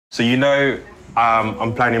So you know,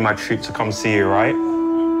 I'm planning my trip to come see you, right?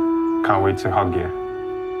 Can't wait to hug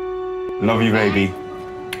you. Love you, baby.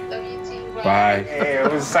 Love you too. Bye. Hey,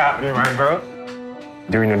 what's happening, my bro?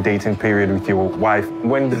 During your dating period with your wife,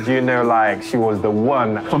 when did you know, like, she was the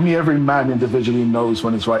one? For me, every man individually knows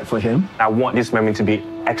when it's right for him. I want this moment to be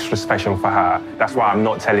extra special for her. That's why I'm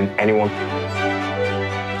not telling anyone.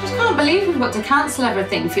 I just can't believe we've got to cancel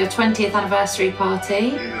everything for your 20th anniversary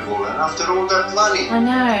party. After all that money. I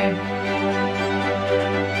know.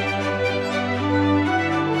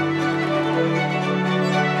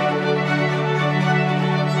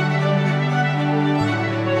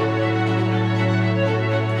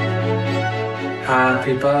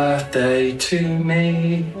 Happy birthday to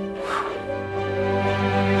me.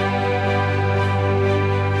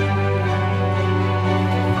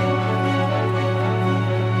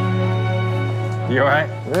 You alright?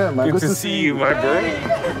 Yeah, man. Good to see you, my bro.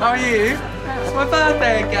 How are you? It's my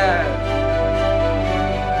birthday again.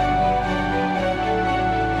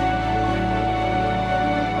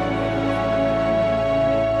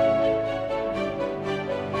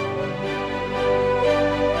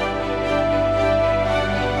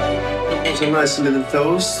 It's a nice little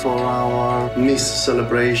toast for our niece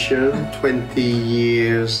celebration. 20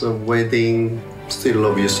 years of wedding. Still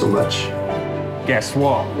love you so much. Guess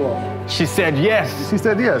what? She said yes. She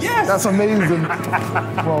said yes. Yes. That's amazing.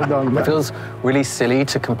 Well done. It feels really silly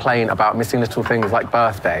to complain about missing little things like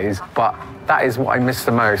birthdays, but that is what I miss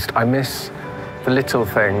the most. I miss the little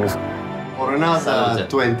things. For another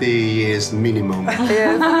 20 years minimum.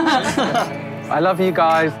 I love you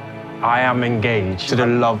guys. I am engaged to the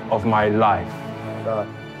love of my life.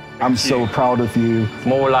 I'm so proud of you.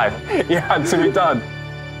 More life. It had to be done.